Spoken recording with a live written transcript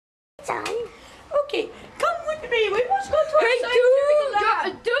Time. Okay, come with me. We must go to our Hey, scientific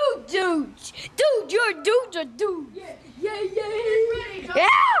lab. Dude, you're a dude. Yeah. Yeah. Ready, Yeah.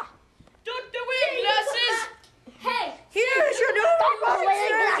 Dr. Weird Glasses. Hey, Here's your new Dr. Weird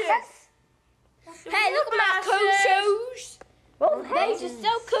Glasses. Hey, look at my cool shoes. Oh, They just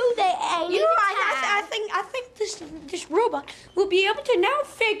so cool. They ain't. You know, I think this robot will be able to now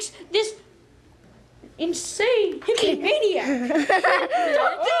fix this insane hippie maniac. Dr.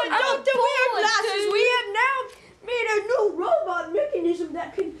 Weird Glasses, we have now made a new robot mechanism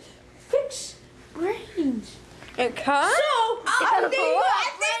that can fix brains. It can? So, I think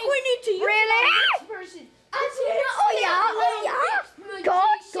we need to use Really? this person. Go.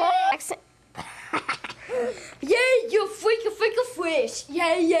 Yeah, you freaking fish.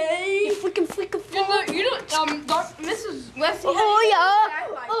 Yeah. You freaking You know, Mrs. Wesley.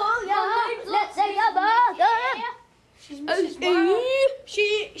 Oh yeah. Let's say a burger. She's Mrs. Wow.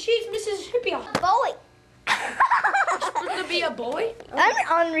 She's Mrs. Hippie. Boy. To be a boy? I'm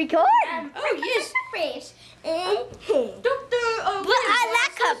on record. Oh, yes. Fish. Dr. But I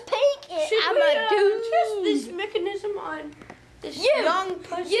like a pink. Should I'm we a dude. test this mechanism on this young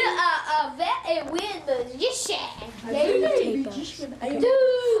person? You are a very weird magician. Dude.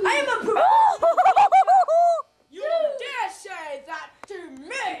 I am a pro. You dare say that to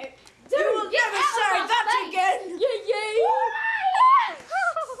me? You will never say that again.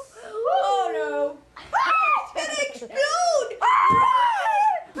 Oh no. It's gonna explode.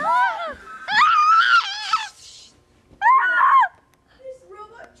 This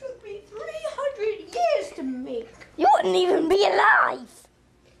robot took me 300 years to make. You wouldn't even be alive.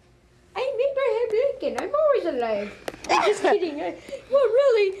 I made Abraham Lincoln. I'm always alive. I'm just kidding. Well,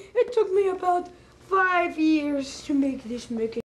 really, it took me about 5 years to make this mechanism.